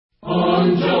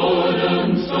On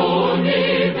Jordan's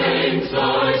stormy banks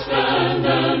I stand,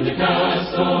 and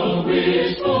cast a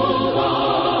wistful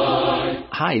eye.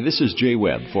 Hi, this is Jay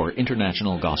Webb for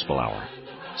International Gospel Hour.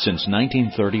 Since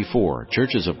 1934,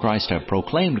 Churches of Christ have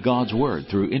proclaimed God's Word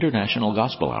through International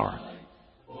Gospel Hour.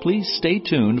 Please stay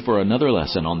tuned for another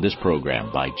lesson on this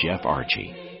program by Jeff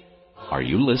Archie. Are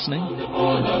you listening?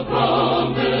 On the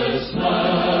promised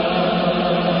land.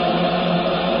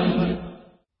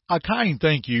 A kind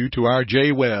thank you to our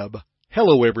Jay Webb.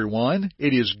 Hello, everyone.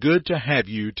 It is good to have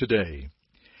you today.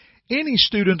 Any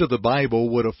student of the Bible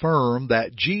would affirm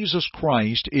that Jesus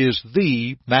Christ is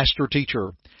the Master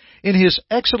Teacher. In his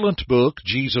excellent book,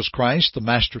 Jesus Christ, the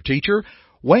Master Teacher,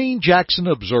 Wayne Jackson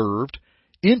observed,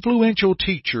 "Influential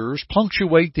teachers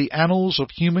punctuate the annals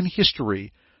of human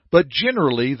history, but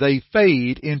generally they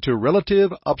fade into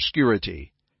relative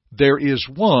obscurity. There is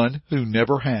one who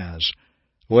never has."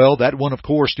 Well, that one, of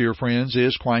course, dear friends,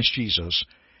 is Christ Jesus.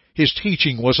 His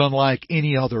teaching was unlike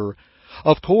any other.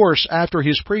 Of course, after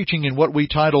his preaching in what we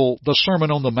title the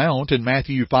Sermon on the Mount in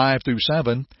Matthew 5 through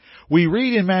 7, we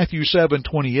read in Matthew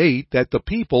 7:28 that the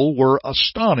people were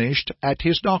astonished at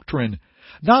his doctrine.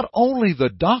 Not only the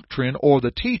doctrine or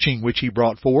the teaching which he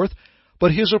brought forth,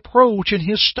 but his approach and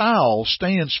his style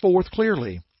stands forth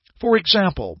clearly. For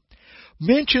example,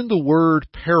 mention the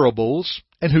word parables,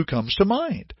 and who comes to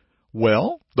mind?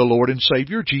 Well, the Lord and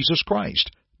Savior Jesus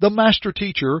Christ, the Master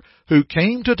Teacher who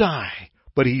came to die,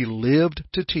 but he lived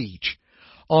to teach.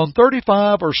 On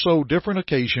 35 or so different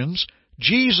occasions,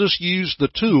 Jesus used the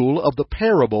tool of the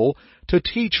parable to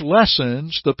teach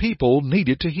lessons the people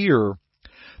needed to hear.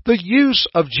 The use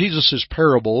of Jesus'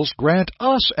 parables grant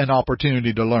us an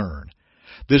opportunity to learn.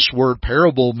 This word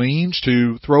parable means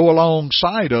to throw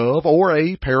alongside of or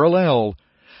a parallel.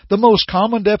 The most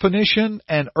common definition,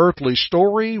 an earthly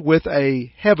story with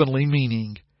a heavenly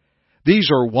meaning. These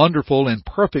are wonderful and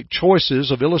perfect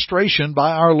choices of illustration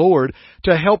by our Lord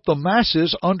to help the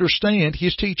masses understand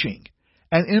his teaching.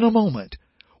 And in a moment,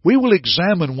 we will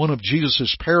examine one of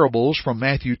Jesus' parables from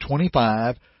Matthew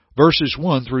 25, verses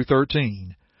 1 through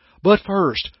 13. But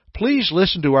first, please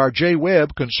listen to our Jay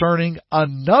Webb concerning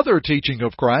another teaching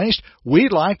of Christ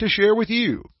we'd like to share with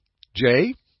you.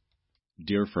 Jay?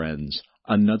 Dear friends,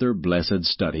 another blessed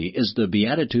study is the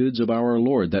Beatitudes of our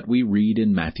Lord that we read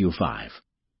in Matthew 5.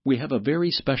 We have a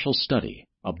very special study,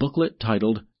 a booklet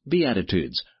titled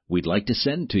Beatitudes, we'd like to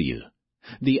send to you.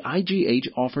 The IGH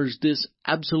offers this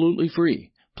absolutely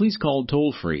free. Please call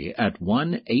toll-free at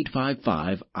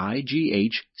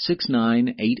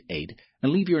 1-855-IGH-6988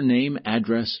 and leave your name,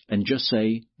 address, and just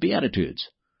say Beatitudes.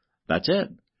 That's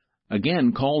it.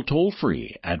 Again, call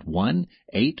toll-free at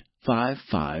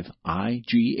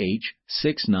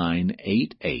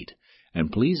 1-855-IGH-6988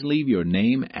 and please leave your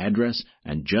name, address,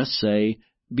 and just say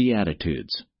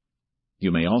Beatitudes.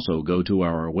 You may also go to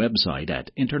our website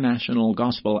at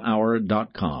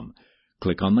internationalgospelhour.com.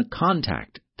 Click on the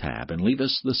Contact tab and leave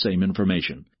us the same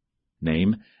information.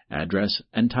 Name, address,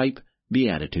 and type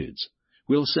Beatitudes.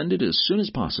 We'll send it as soon as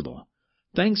possible.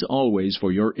 Thanks always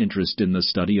for your interest in the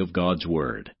study of God's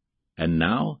Word. And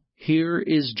now, here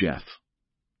is Jeff.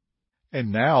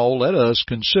 And now let us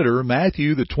consider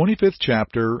Matthew the 25th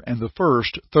chapter and the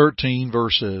first 13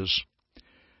 verses.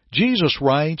 Jesus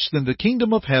writes, "Then the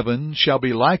kingdom of heaven shall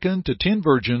be likened to 10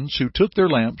 virgins who took their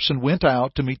lamps and went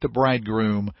out to meet the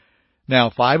bridegroom. Now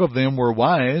 5 of them were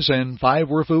wise, and 5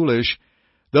 were foolish.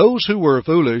 Those who were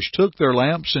foolish took their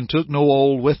lamps and took no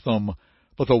oil with them,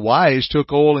 but the wise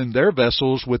took oil in their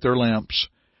vessels with their lamps.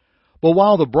 But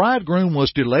while the bridegroom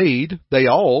was delayed, they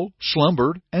all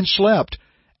slumbered and slept.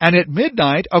 And at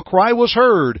midnight a cry was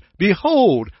heard,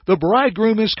 'Behold, the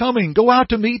bridegroom is coming, go out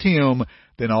to meet him.'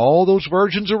 Then all those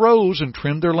virgins arose and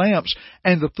trimmed their lamps.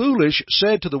 And the foolish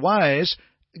said to the wise,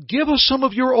 'Give us some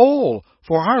of your oil,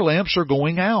 for our lamps are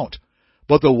going out.'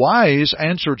 But the wise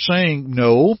answered, saying,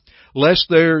 'No, lest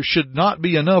there should not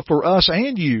be enough for us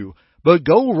and you, but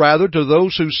go rather to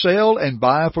those who sell and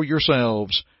buy for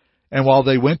yourselves.' And while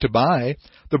they went to buy,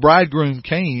 the bridegroom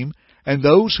came, and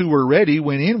those who were ready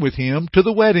went in with him to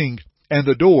the wedding, and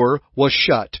the door was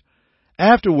shut.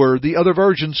 Afterward the other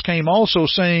virgins came also,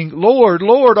 saying, 'Lord,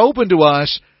 Lord, open to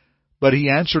us.' But he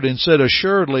answered and said,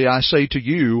 'Assuredly I say to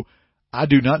you, I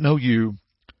do not know you.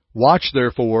 Watch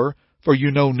therefore, for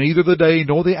you know neither the day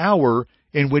nor the hour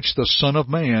in which the Son of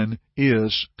Man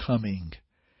is coming."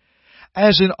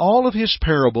 As in all of his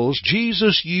parables,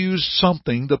 Jesus used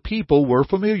something the people were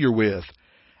familiar with.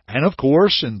 And of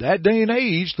course, in that day and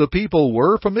age, the people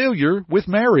were familiar with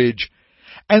marriage.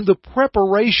 And the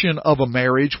preparation of a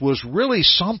marriage was really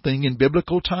something in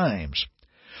biblical times.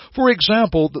 For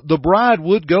example, the bride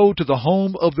would go to the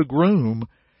home of the groom,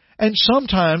 And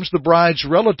sometimes the bride's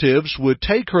relatives would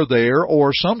take her there,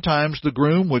 or sometimes the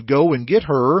groom would go and get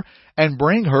her and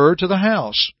bring her to the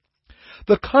house.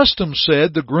 The custom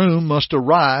said the groom must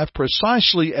arrive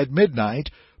precisely at midnight,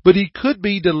 but he could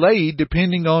be delayed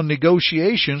depending on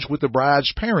negotiations with the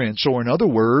bride's parents, or in other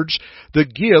words, the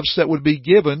gifts that would be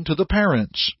given to the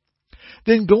parents.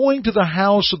 Then going to the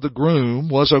house of the groom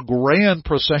was a grand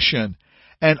procession,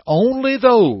 and only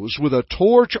those with a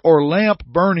torch or lamp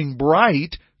burning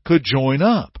bright could join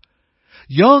up.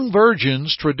 Young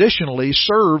virgins traditionally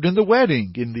served in the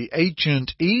wedding. In the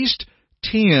ancient East,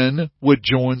 10 would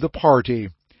join the party.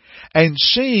 And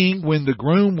seeing when the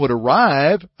groom would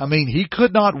arrive, he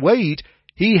could not wait,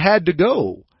 he had to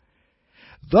go.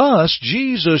 Thus,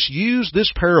 Jesus used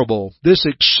this parable, this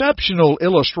exceptional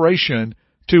illustration,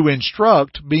 to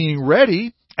instruct being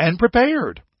ready and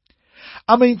prepared.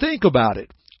 Think about it.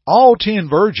 All 10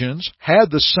 virgins had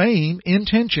the same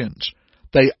intentions.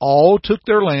 They all took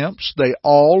their lamps, they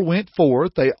all went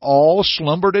forth, they all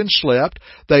slumbered and slept,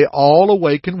 they all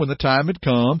awakened when the time had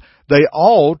come, they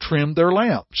all trimmed their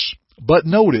lamps. But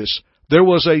notice, there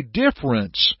was a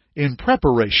difference in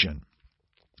preparation.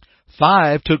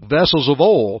 5 took vessels of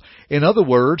oil. In other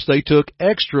words, they took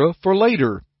extra for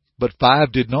later, but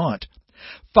 5 did not.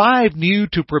 5 knew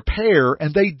to prepare,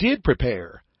 and they did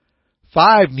prepare.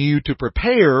 5 knew to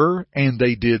prepare, and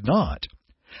they did not.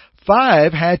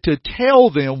 5 had to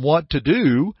tell them what to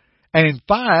do, and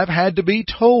 5 had to be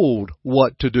told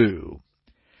what to do.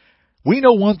 We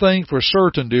know one thing for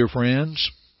certain, dear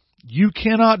friends. You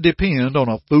cannot depend on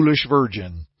a foolish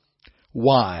virgin.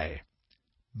 Why?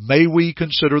 May we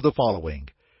consider the following.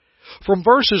 From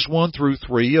verses 1 through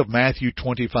 3 of Matthew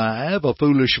 25, a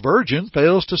foolish virgin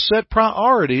fails to set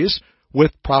priorities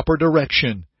with proper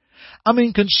direction.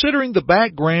 Considering the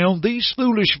background, these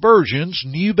foolish virgins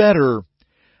knew better.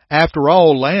 After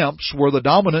all, lamps were the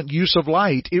dominant use of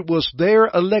light. It was their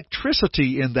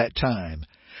electricity in that time.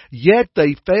 Yet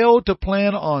they failed to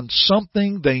plan on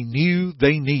something they knew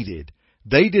they needed.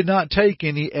 They did not take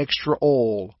any extra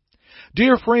oil.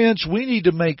 Dear friends, we need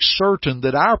to make certain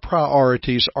that our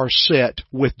priorities are set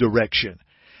with direction.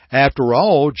 After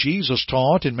all, Jesus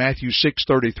taught in Matthew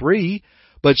 6:33,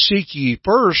 "But seek ye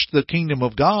first the kingdom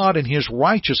of God and His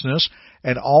righteousness,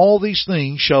 and all these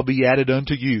things shall be added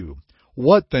unto you."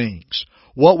 What things?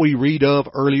 What we read of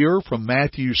earlier from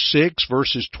Matthew 6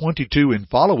 verses 22 and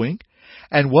following,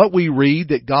 and what we read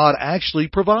that God actually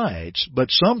provides.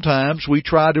 But sometimes we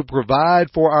try to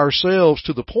provide for ourselves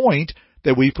to the point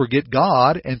that we forget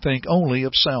God and think only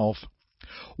of self.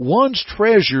 One's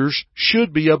treasures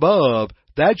should be above.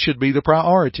 That should be the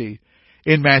priority.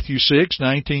 In Matthew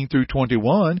 6:19 through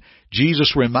 21,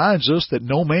 Jesus reminds us that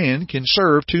no man can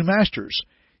serve 2 masters.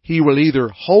 He will either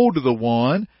hold to the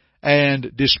one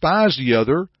and despise the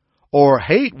other, or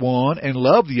hate one and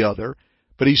love the other.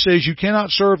 But he says you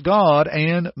cannot serve God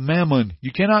and mammon.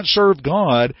 You cannot serve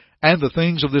God and the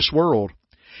things of this world.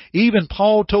 Even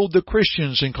Paul told the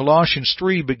Christians in Colossians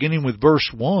 3, beginning with verse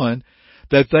 1,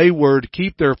 that they were to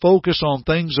keep their focus on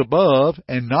things above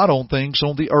and not on things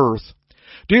on the earth.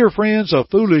 Dear friends, a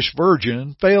foolish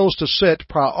virgin fails to set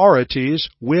priorities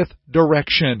with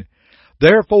direction.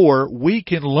 Therefore, we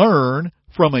can learn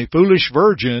from a foolish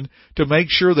virgin to make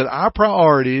sure that our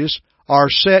priorities are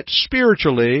set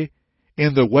spiritually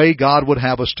in the way God would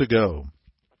have us to go.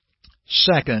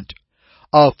 Second,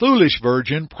 a foolish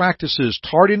virgin practices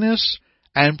tardiness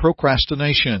and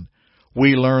procrastination.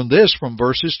 We learn this from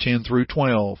verses 10 through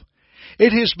 12.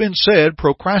 It has been said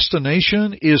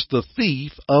procrastination is the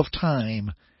thief of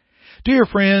time. Dear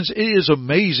friends, it is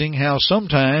amazing how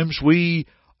sometimes we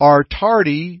are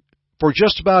tardy for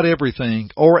just about everything,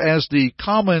 or as the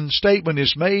common statement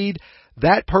is made,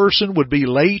 that person would be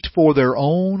late for their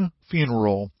own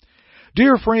funeral.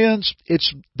 Dear friends,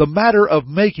 it's the matter of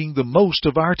making the most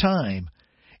of our time.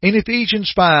 In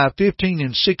Ephesians 5:15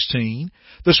 and 16,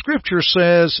 the Scripture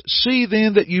says, "See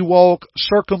then that you walk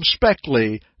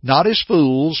circumspectly, not as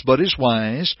fools, but as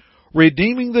wise,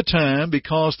 redeeming the time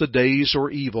because the days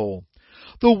are evil."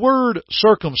 The word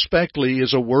circumspectly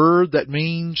is a word that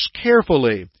means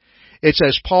carefully. It's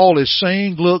as Paul is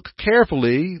saying, look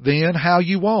carefully then how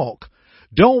you walk.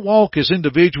 Don't walk as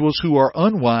individuals who are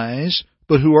unwise,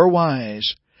 but who are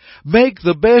wise. Make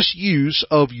the best use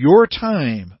of your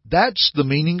time. That's the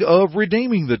meaning of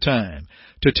redeeming the time.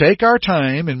 To take our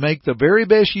time and make the very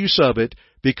best use of it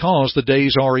because the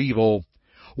days are evil.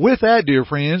 With that, dear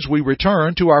friends, we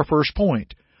return to our first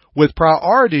point. With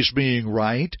priorities being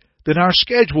right, then our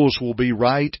schedules will be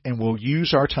right and we'll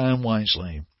use our time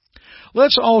wisely.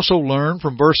 Let's also learn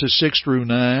from verses 6 through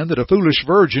 9 that a foolish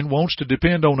virgin wants to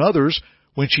depend on others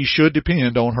when she should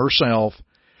depend on herself.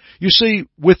 You see,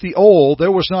 with the oil,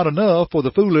 there was not enough for the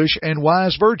foolish and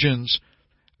wise virgins.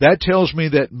 That tells me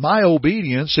that my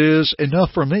obedience is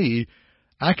enough for me.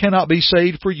 I cannot be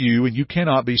saved for you, and you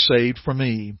cannot be saved for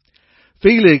me.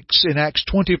 Felix in Acts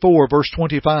 24 verse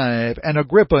 25 and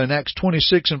Agrippa in Acts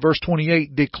 26 and verse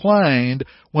 28 declined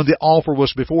when the offer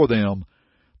was before them.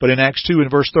 But in Acts 2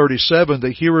 and verse 37, the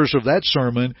hearers of that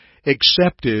sermon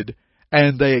accepted,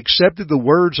 and they accepted the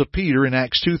words of Peter in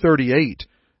Acts 2:38.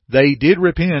 They did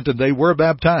repent and they were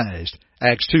baptized.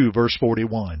 Acts 2 verse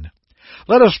 41.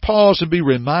 Let us pause and be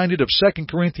reminded of 2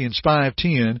 Corinthians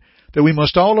 5:10, that we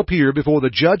must all appear before the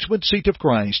judgment seat of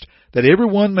Christ, that every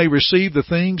one may receive the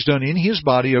things done in his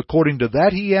body according to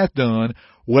that he hath done,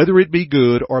 whether it be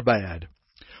good or bad.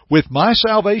 With my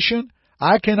salvation,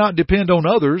 I cannot depend on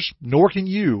others, nor can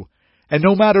you. And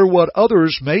no matter what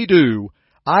others may do,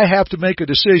 I have to make a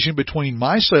decision between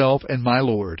myself and my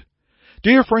Lord.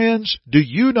 Dear friends, do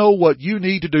you know what you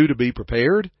need to do to be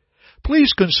prepared?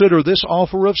 Please consider this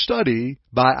offer of study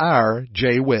by our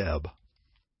J. Webb.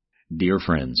 Dear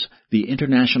friends, the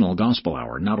International Gospel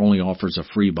Hour not only offers a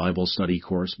free Bible study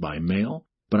course by mail,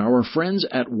 but our friends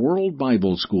at World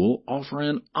Bible School offer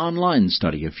an online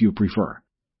study if you prefer.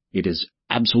 It is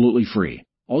absolutely free.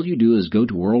 All you do is go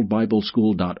to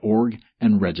worldbibleschool.org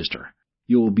and register.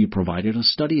 You will be provided a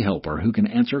study helper who can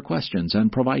answer questions and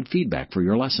provide feedback for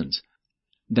your lessons.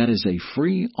 That is a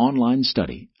free online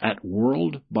study at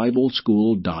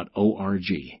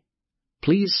worldbibleschool.org.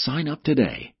 Please sign up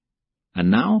today. And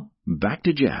now, back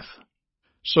to Jeff.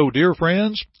 So, dear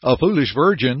friends, a foolish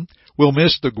virgin will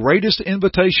miss the greatest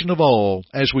invitation of all,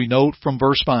 as we note from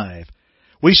verse 5.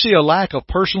 We see a lack of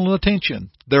personal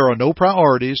attention. There are no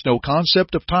priorities, no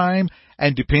concept of time,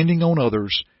 and depending on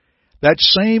others. That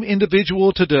same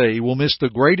individual today will miss the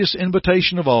greatest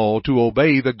invitation of all to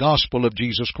obey the gospel of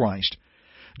Jesus Christ.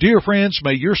 Dear friends,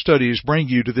 may your studies bring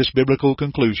you to this biblical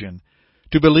conclusion: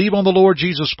 to believe on the Lord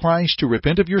Jesus Christ, to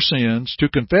repent of your sins, to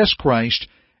confess Christ,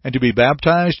 and to be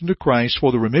baptized into Christ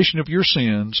for the remission of your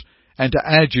sins, and to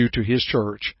add you to His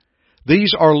church.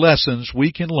 These are lessons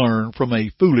we can learn from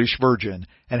a foolish virgin,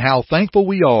 and how thankful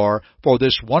we are for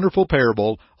this wonderful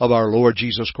parable of our Lord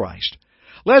Jesus Christ.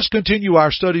 Let's continue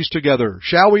our studies together,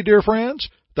 shall we, dear friends?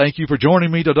 Thank you for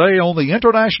joining me today on the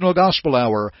International Gospel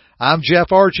Hour. I'm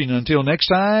Jeff Archie, and until next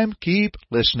time, keep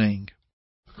listening.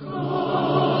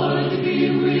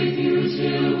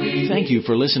 Thank you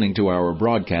for listening to our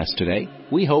broadcast today.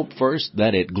 We hope first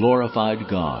that it glorified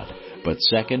God, but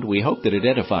second, we hope that it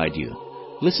edified you.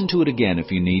 Listen to it again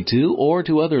if you need to, or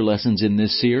to other lessons in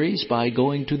this series by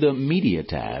going to the Media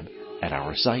tab at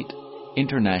our site,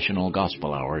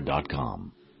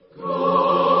 internationalgospelhour.com.